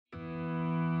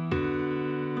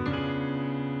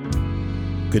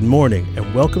Good morning,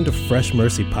 and welcome to Fresh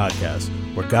Mercy Podcast,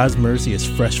 where God's mercy is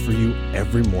fresh for you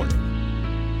every morning.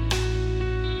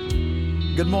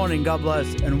 Good morning, God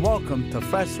bless, and welcome to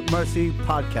Fresh Mercy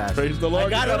Podcast. Praise the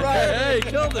Lord. I got it right. Hey,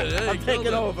 killed it. Hey, I'm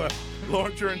taking over.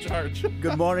 Lord, you're in charge.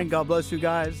 Good morning, God bless you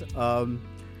guys.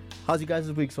 How's you guys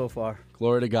this week so far?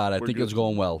 Glory to God. I think good. it's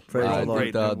going well. Praise the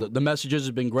Lord. The messages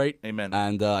have been great. Amen.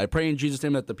 And I pray in Jesus'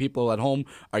 name that the people at home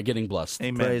are getting blessed.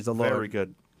 Amen. Praise the Lord. Very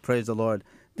good. Praise the Lord.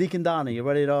 Deacon Donny, you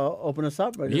ready to open us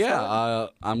up? Ready to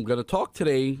start? I'm going to talk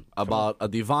today about a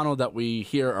divano that we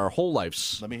hear our whole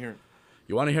lives. Let me hear it.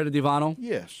 You want to hear the divano?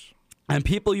 Yes. And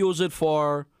people use it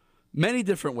for many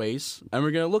different ways, and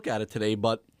we're going to look at it today,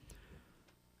 but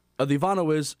a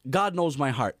divano is, God knows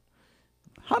my heart.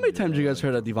 How many times you guys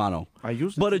heard a divano? I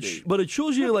use it but today. But it's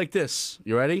usually like this.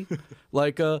 You ready?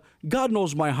 Like, God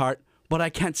knows my heart, but I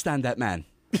can't stand that man.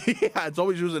 Yeah, it's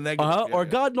always using negative. Or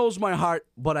God knows my heart,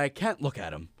 but I can't look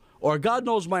at him. Or God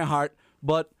knows my heart,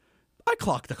 but I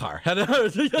clocked the car.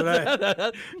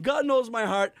 God knows my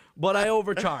heart, but I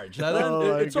overcharged.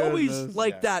 It's always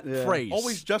like that phrase.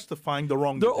 Always justifying the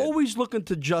wrong. They're always looking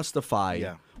to justify.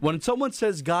 Yeah. When someone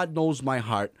says God knows my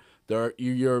heart,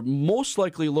 you're most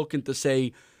likely looking to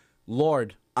say,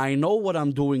 Lord, I know what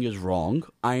I'm doing is wrong.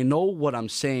 I know what I'm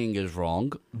saying is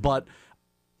wrong, but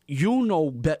you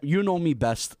know me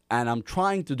best, and I'm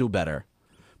trying to do better.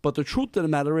 But the truth of the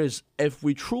matter is, if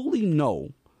we truly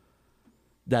know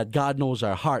that God knows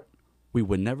our heart, we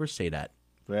would never say that.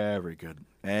 Very good.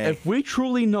 Hey. If we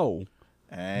truly know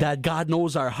that God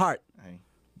knows our heart,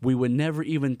 we would never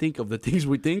even think of the things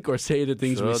we think or say the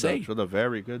things we say.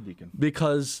 Very good, Deacon.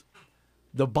 Because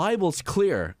the Bible's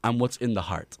clear on what's in the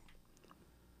heart.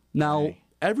 Now,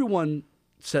 everyone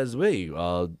says,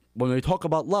 when we talk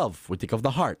about love, we think of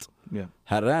the heart. Yeah.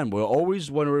 When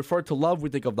we refer to love, we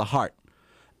think of the heart.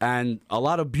 And a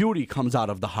lot of beauty comes out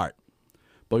of the heart.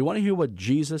 But you want to hear what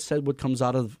Jesus said what comes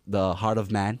out of the heart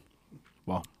of man?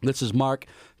 Wow. This is Mark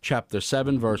chapter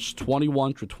 7, verse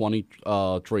 21 to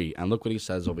 23. And look what he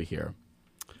says over here.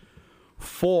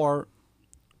 For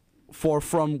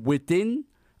from within,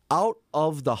 out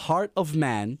of the heart of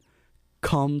man,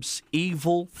 comes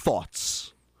evil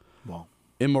thoughts. Wow.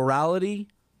 Immorality,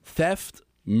 theft,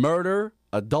 murder,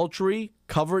 adultery,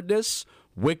 covetousness,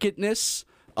 wickedness,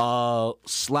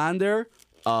 slander,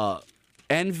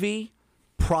 envy,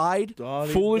 pride,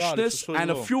 foolishness,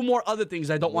 and a few more other things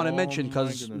I don't want to mention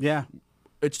because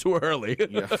it's too early.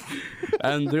 Yeah.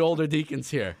 And the older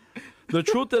deacon's here. The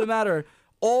truth of the matter,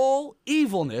 all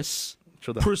evilness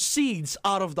proceeds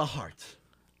out of the heart.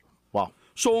 Wow.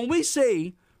 So when we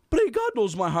say, "But God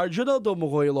knows my heart,"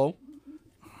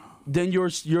 then you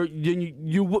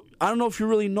I don't know if you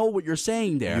really know what you're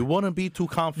saying there. You wouldn't be too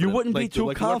confident. You wouldn't be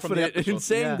too confident in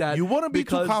saying that. You wouldn't be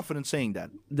too confident saying that.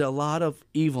 A lot of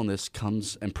evilness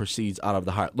comes and proceeds out of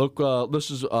the heart. Look, this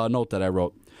is a note that I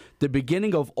wrote. The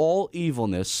beginning of all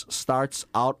evilness starts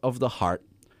out of the heart,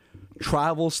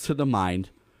 travels to the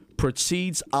mind,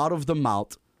 proceeds out of the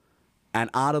mouth, and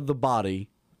out of the body,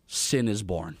 sin is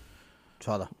born.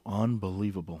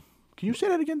 Unbelievable. Can you say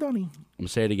that again, Donny? I'm going to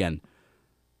say it again.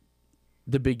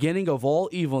 The beginning of all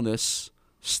evilness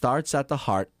starts at the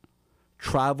heart,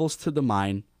 travels to the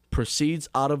mind, proceeds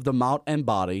out of the mouth and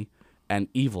body, and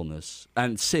evilness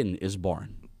and sin is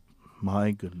born.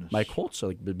 My goodness. My quotes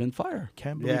have been fire.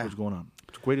 Can't believe what's going on.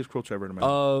 It's the greatest quotes I ever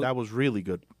heard. That was really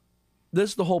good.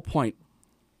 This is the whole point.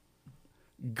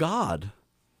 God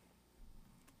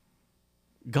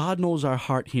knows our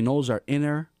heart. He knows our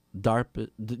inner,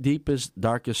 deepest,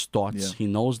 darkest thoughts. Yeah. He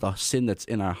knows the sin that's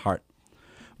in our heart.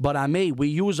 But we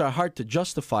use our heart to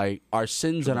justify our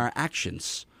sins and our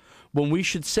actions. When we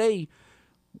should say,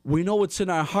 we know what's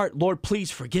in our heart, Lord, please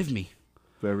forgive me.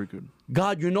 Very good.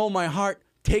 God, you know my heart,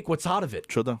 take what's out of it.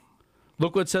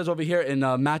 Look what it says over here in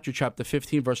Matthew chapter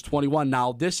 15, verse 21.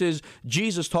 Now, this is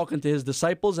Jesus talking to his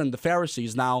disciples and the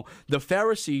Pharisees. Now, the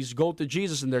Pharisees go to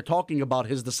Jesus and they're talking about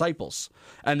his disciples.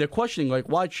 And they're questioning, like,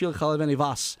 why chil chalaveni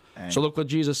vas? So look what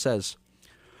Jesus says.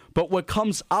 But what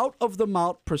comes out of the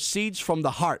mouth proceeds from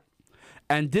the heart,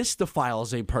 and this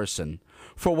defiles a person.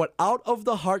 For what out of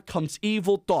the heart comes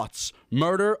evil thoughts,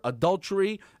 murder,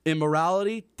 adultery,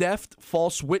 immorality, theft,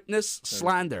 false witness,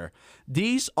 slander.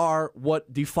 These are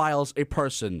what defiles a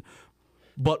person.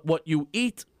 But what you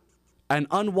eat when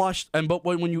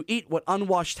you eat with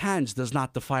unwashed hands does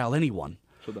not defile anyone.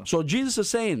 So Jesus is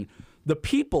saying the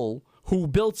people who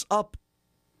built up,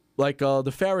 like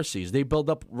the Pharisees, they build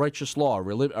up righteous law,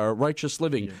 righteous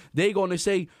living. Yeah. They go and they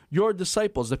say, your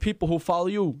disciples, the people who follow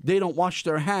you, they don't wash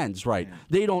their hands right. Yeah.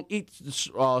 They don't eat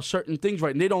certain things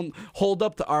right, and they don't hold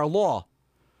up to our law.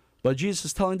 But Jesus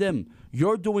is telling them,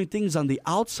 you're doing things on the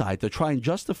outside to try and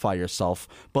justify yourself,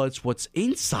 but it's what's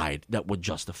inside that would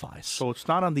justify us. So it's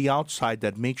not on the outside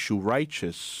that makes you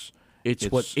righteous. It's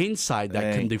what's inside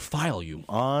that can defile you.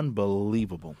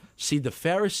 Unbelievable. See, the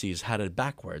Pharisees had it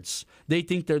backwards. They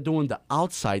think they're doing the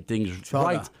outside things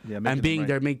right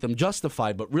and make them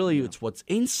justified, but really it's what's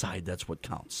inside that's what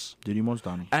counts.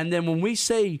 Donny. And then when we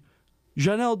say,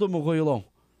 Janelle de Mogoyolo,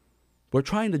 we're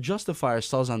trying to justify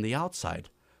ourselves on the outside,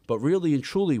 but really and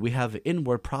truly we have an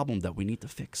inward problem that we need to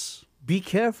fix. Be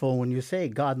careful when you say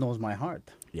God knows my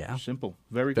heart. Yeah. Simple.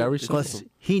 Very good. Very simple. Because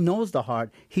he knows the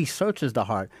heart. He searches the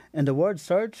heart. And the word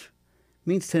search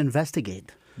means to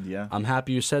investigate. Yeah. I'm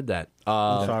happy you said that.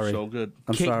 I'm sorry. So good.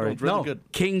 I'm sorry. Really good.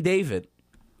 King David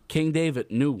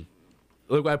knew.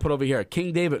 Look what I put over here.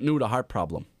 King David knew the heart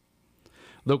problem.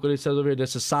 Look what it says over here.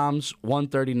 This is Psalms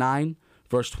 139,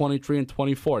 verse 23 and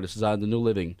 24. This is out of the New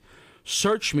Living.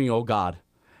 Search me, O God,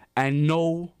 and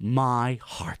know my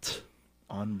heart.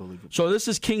 Unbelievable. So this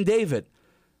is King David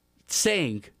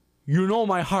saying, you know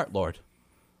my heart, Lord.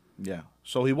 Yeah.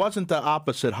 So he wasn't the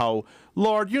opposite, how,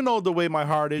 Lord, you know the way my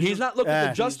heart is. He's not looking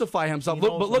to justify himself.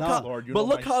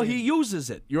 Look how he uses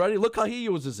it. You ready? Look how he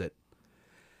uses it.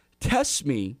 Test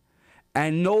me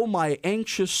and know my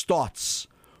anxious thoughts.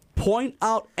 Point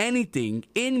out anything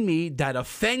in me that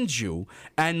offends you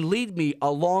and lead me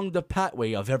along the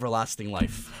pathway of everlasting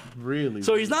life. Really?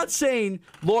 So he's not saying,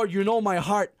 Lord, you know my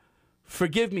heart.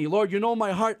 Forgive me. Lord, you know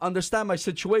my heart. Understand my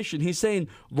situation. He's saying,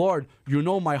 Lord, you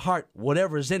know my heart.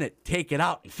 Whatever's in it, take it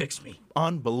out and fix me.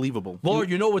 Unbelievable. Lord,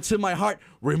 you know what's in my heart.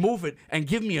 Remove it and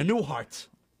give me a new heart.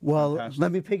 Well,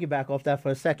 let me piggyback off that for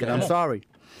a second. I'm sorry.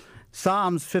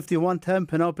 Psalms 51:10,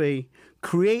 Penelope,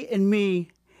 create in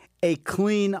me a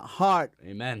clean heart,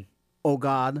 Amen. O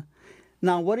God.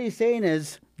 Now, what he's saying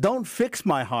is, don't fix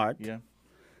my heart. Yeah.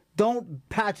 Don't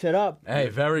patch it up. Hey,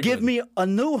 very Give good. me a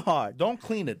new heart. Don't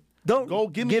clean it. Don't Go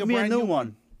give me a new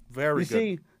one. Very you good.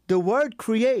 See, the word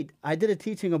create, I did a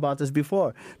teaching about this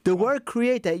before. The word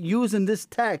create that used in this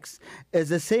text is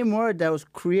the same word that was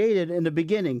created in the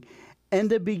beginning. In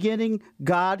the beginning,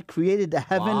 God created the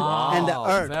heaven and the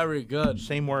earth. Very good.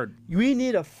 Same word. We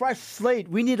need a fresh slate.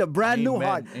 We need a brand new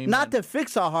heart. Amen. Not to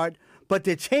fix our heart, but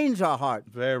to change our heart.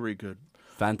 Very good.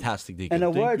 Fantastic, Deacon. And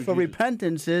the Thank word you, for Jesus.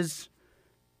 repentance is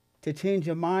to change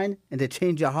your mind and to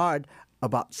change your heart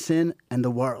about sin and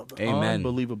the world. Amen.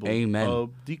 Unbelievable.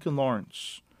 Amen. Deacon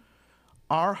Lawrence,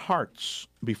 our hearts,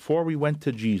 before we went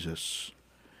to Jesus,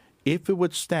 if it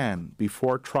would stand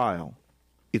before trial,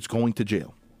 it's going to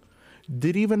jail.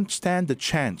 Did even stand a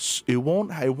chance. It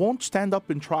won't stand up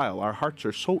in trial. Our hearts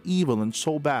are so evil and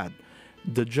so bad.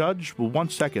 The judge, well, 1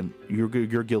 second, you're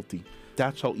guilty.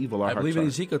 That's how evil our hearts are. I believe in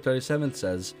Ezekiel 37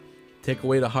 says, take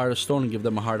away the heart of stone and give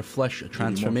them a heart of flesh, a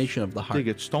transformation of the heart. Dig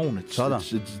it stone.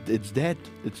 It's dead.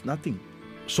 It's nothing.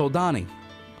 So, Donny,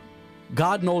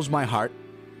 God knows my heart.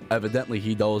 Evidently,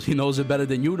 he knows. He knows it better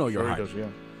than you know your heart. He does, yeah.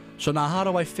 So now how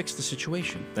do I fix the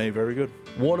situation? Hey, very good.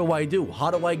 What do I do?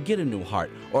 How do I get a new heart?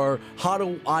 Or how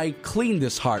do I clean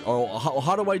this heart? Or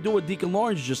how do I do what Deacon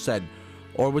Lawrence just said?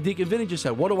 Or what Deacon Vinny just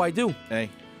said? What do I do?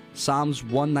 Hey. Psalms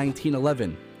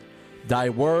 119:11. Thy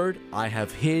word I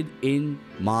have hid in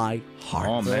my heart.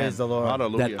 Oh, man. Praise the Lord.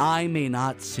 Hallelujah. That I may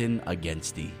not sin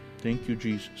against thee. Thank you,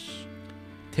 Jesus.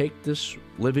 Take this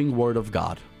living word of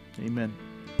God. Amen.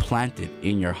 Plant it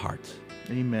in your heart.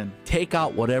 Amen. Take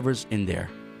out whatever's in there.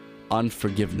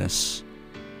 Unforgiveness,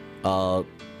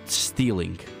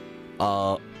 stealing,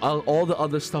 all the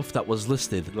other stuff that was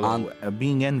listed on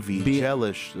being envy,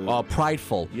 jealous,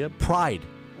 prideful. Yep. Pride.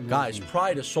 Guys,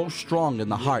 pride is so strong in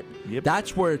the heart. Yep.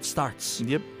 That's where it starts.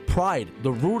 Yep. Pride,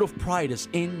 the root of pride is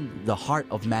in the heart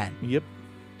of man. Yep.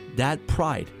 That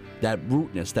pride, that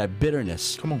rootness, that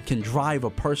bitterness can drive a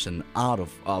person out of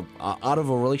a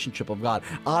relationship of God,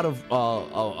 out of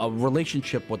a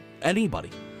relationship with anybody.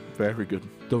 Very good.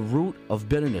 The root of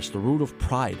bitterness, the root of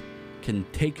pride can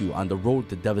take you on the road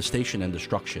to devastation and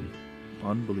destruction.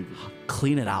 Unbelievable.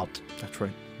 Clean it out. That's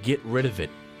right. Get rid of it.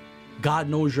 God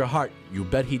knows your heart. You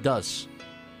bet he does.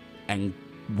 And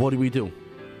what do?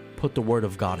 Put the word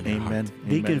of God in your heart. Amen.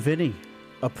 Deacon Vinny,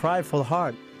 a prideful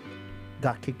heart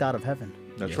got kicked out of heaven.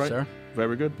 That's Yes, right. sir.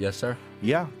 Very good. Yes, sir.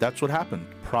 Yeah, that's what happened.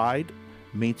 Pride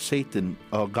made Satan.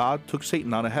 God took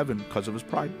Satan out of heaven because of his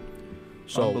pride.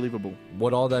 So, unbelievable.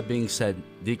 With all that being said,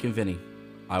 Deacon Vinny,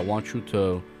 I want you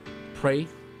to pray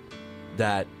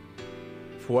that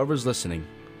whoever's listening,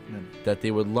 Amen. that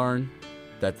they would learn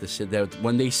that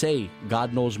when they say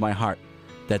God knows my heart,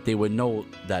 that they would know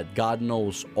that God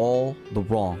knows all the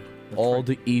wrong, all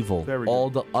the evil, all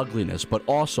the ugliness, but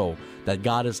also that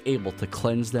God is able to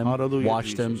cleanse them, Hallelujah,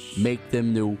 wash them, Jesus. make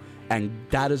them new, And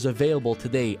that is available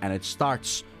today, and it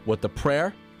starts with the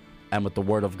prayer and with the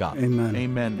Word of God. Amen.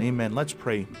 Amen. Amen. Let's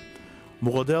pray.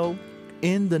 Mogadel,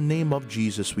 in the name of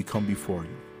Jesus, we come before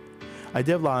you.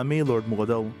 Idevla ame, Lord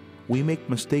Mogadel, we make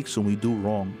mistakes and we do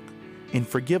wrong. And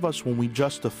forgive us when we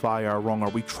justify our wrong, or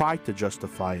we try to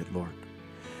justify it, Lord.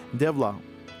 Devla,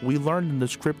 we learned in the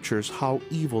scriptures how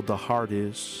evil the heart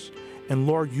is. And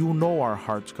Lord, you know our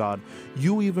hearts, God.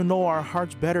 You even know our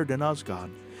hearts better than us,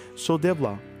 God. So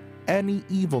Devla, any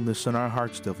evilness in our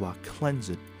hearts, Devla, cleanse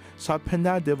it.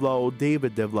 Sapena Devla, O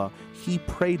David Devla, he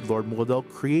prayed, Lord Mogadel,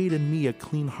 create in me a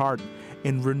clean heart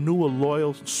and renew a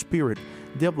loyal spirit.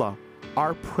 Devla,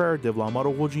 our prayer, Devla,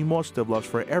 Marogojimos Devla,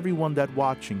 for everyone that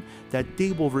watching, that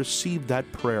they will receive that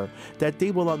prayer, that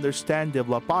they will understand,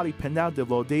 Devla, Bari Pena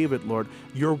Devla, David, Lord,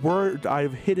 your word I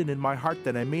have hidden in my heart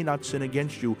that I may not sin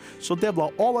against you. So,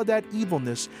 Devla, all of that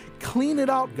evilness, clean it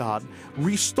out, God.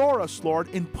 Restore us, Lord,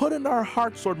 and put in our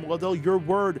hearts, Lord Mogadel, your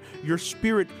word, your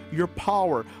spirit, your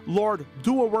power. Lord,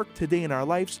 do a work today in our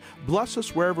lives. Bless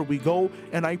us wherever we go.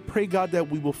 And I pray, God, that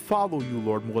we will follow you,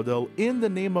 Lord Mogadel. In the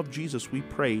name of Jesus, we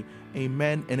pray.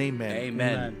 Amen and amen.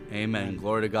 Amen. Amen.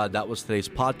 Glory to God. That was today's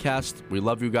podcast. We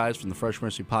love you guys from the Fresh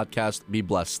Mercy Podcast. Be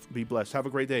blessed. Be blessed. Have a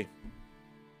great day.